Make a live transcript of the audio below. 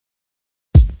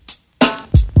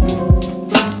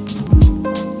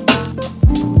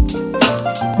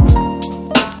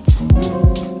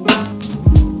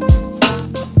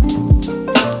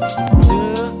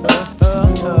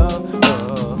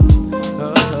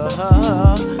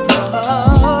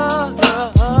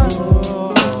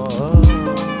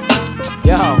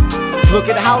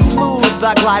As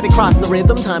I glide across the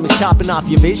rhythm, time is chopping off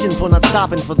your vision for not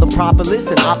stopping for the proper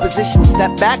listen. Opposition,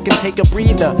 step back and take a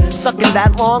breather. Sucking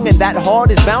that long and that hard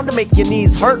is bound to make your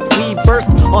knees hurt. We burst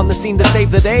on the scene to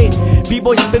save the day.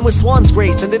 B-boys spin with swan's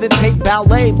grace and didn't take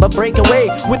ballet, but break away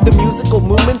with the musical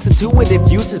movements.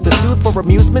 Intuitive uses to soothe for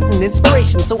amusement and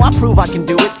inspiration. So I prove I can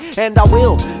do it, and I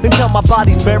will, until my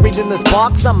body's buried in this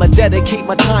box. I'ma dedicate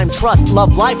my time, trust,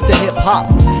 love, life to hip-hop.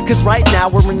 Cause right now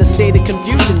we're in a state of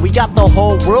confusion. We got the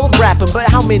whole world rapping, but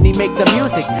how many make the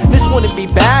music? This wouldn't be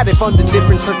bad if under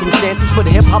different circumstances, but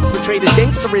hip-hop's portrayed as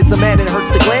gangsterism and it hurts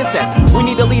to glance at. We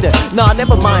need a leader, nah,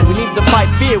 never mind, we need to fight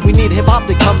fear. We need hip-hop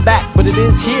to come back, but it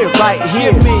is here, right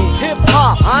here. Give me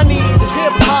hip-hop, I need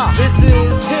hip-hop. This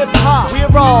is hip-hop,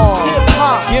 we're all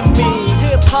hip-hop. Give me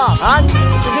hip-hop, I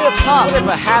need hip-hop.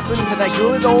 Whatever happened to that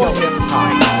good old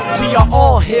hip-hop? We are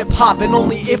all hip-hop, and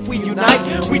only if we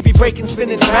unite, we'd be breaking,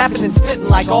 spinning, rapping, and spitting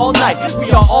like all night.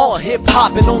 We are all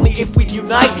hip-hop, and only if we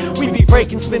unite, we'd be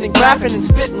breaking, spinning, rapping, and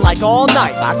spitting like all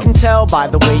night. I can tell by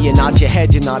the way you nod your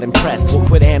head you're not impressed. We'll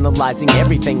quit analyzing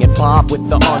everything and bob with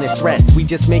the honest rest. We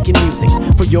just making music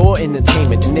for your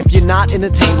entertainment, and if you're not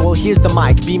entertained, well here's the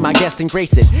mic, be my guest and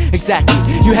grace it. Exactly,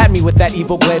 you had me with that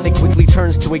evil glare that quickly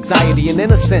turns to anxiety and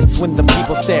innocence when the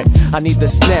people stare. I need the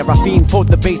snare, I fiend for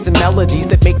the bass and melodies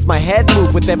that makes my head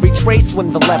move with every trace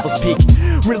when the levels peak.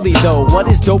 Really though, what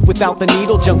is dope without the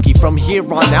needle junkie? From here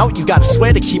on out, you gotta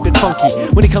swear to keep it funky.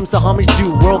 When it comes to homage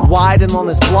due worldwide and on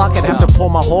this block, I'd have to pour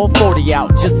my whole 40 out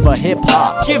just for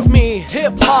hip-hop. Give me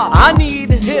hip-hop, I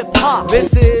need hip-hop.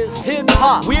 This is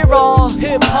hip-hop, we're all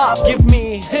hip-hop. Give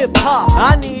me hip-hop,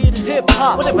 I need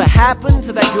hip-hop. Whatever happened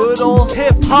to that good old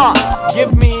hip-hop?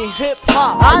 Give me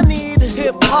hip-hop, I need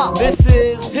hip-hop. This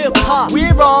is hip-hop,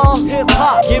 we're all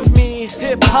hip-hop. Give me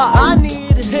hip-hop, I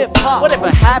need hip-hop. Whatever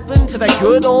happened to that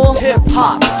good old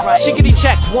hip-hop? Chickadee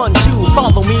check, 1, 2,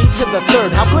 follow me to the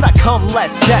third. How could I come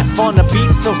less deaf on a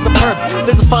beat so superb?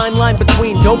 There's a fine line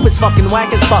between dope as fuck and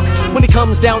whack as fuck. When it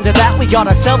comes down to that, we got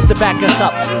ourselves to back us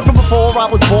up. From before I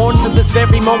was born to this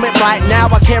very moment right now,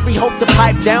 I carry hope to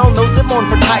pipe down those that mourn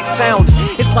for tight sound.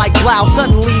 It's like blow,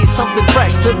 suddenly something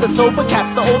fresh to the sober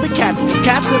cats, the older cats,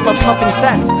 cats that love puffing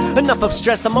cess. Enough of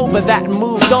stress, I'm over that and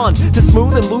moved on to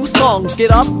smooth and loose songs.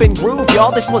 Get up and groove,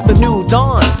 y'all, this was the new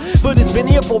dawn. But it's been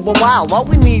here for a while. All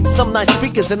we need some nice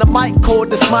speakers and a mic cord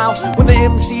to smile. When the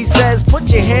MC says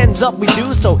put your hands up, we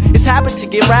do so. It's habit to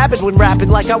get rabid when rapping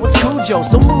like I was Cujo,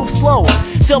 so move slow.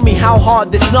 Tell me how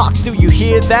hard this knocks, do you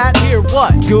hear that? Hear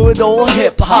what? Good old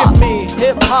hip-hop. Give me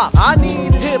hip-hop, I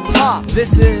need hip-hop.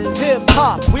 This is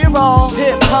hip-hop, we're all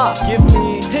hip-hop. Give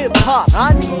me hip-hop,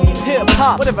 I need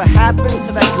hip-hop. Whatever happened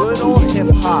to that good old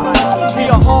hip-hop? We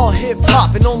are all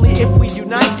hip-hop, and only if we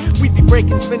unite, we'd be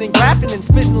breaking, spinning, rapping, and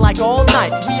spitting like all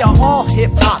night. We are all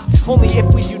hip-hop, only if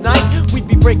we unite, we'd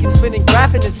be breaking, spinning,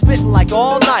 rapping, and spitting like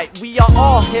all night. We are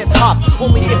all hip-hop,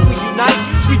 only if we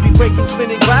unite, we'd be breaking,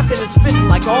 spinning, rapping, and spitting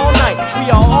like all night. We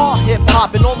are all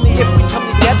hip-hop, and only if we come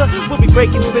together, we'll be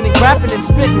breaking, spinning, rapping, and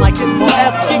spitting like this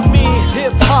forever. Give me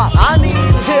hip-hop, I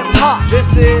need hip-hop.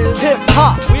 This is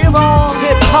hip-hop, we're all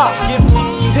hip-hop. Give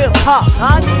me hip-hop,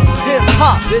 I need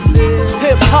hip-hop. This is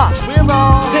hip-hop, we're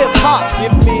all hip-hop.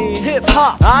 Give me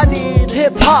hip-hop, I need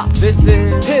hip-hop. This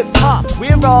is hip-hop,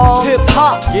 we're all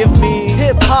hip-hop. Give me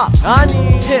hip-hop, I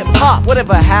need hip-hop.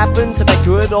 Whatever happened to that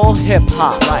good old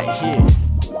hip-hop right here?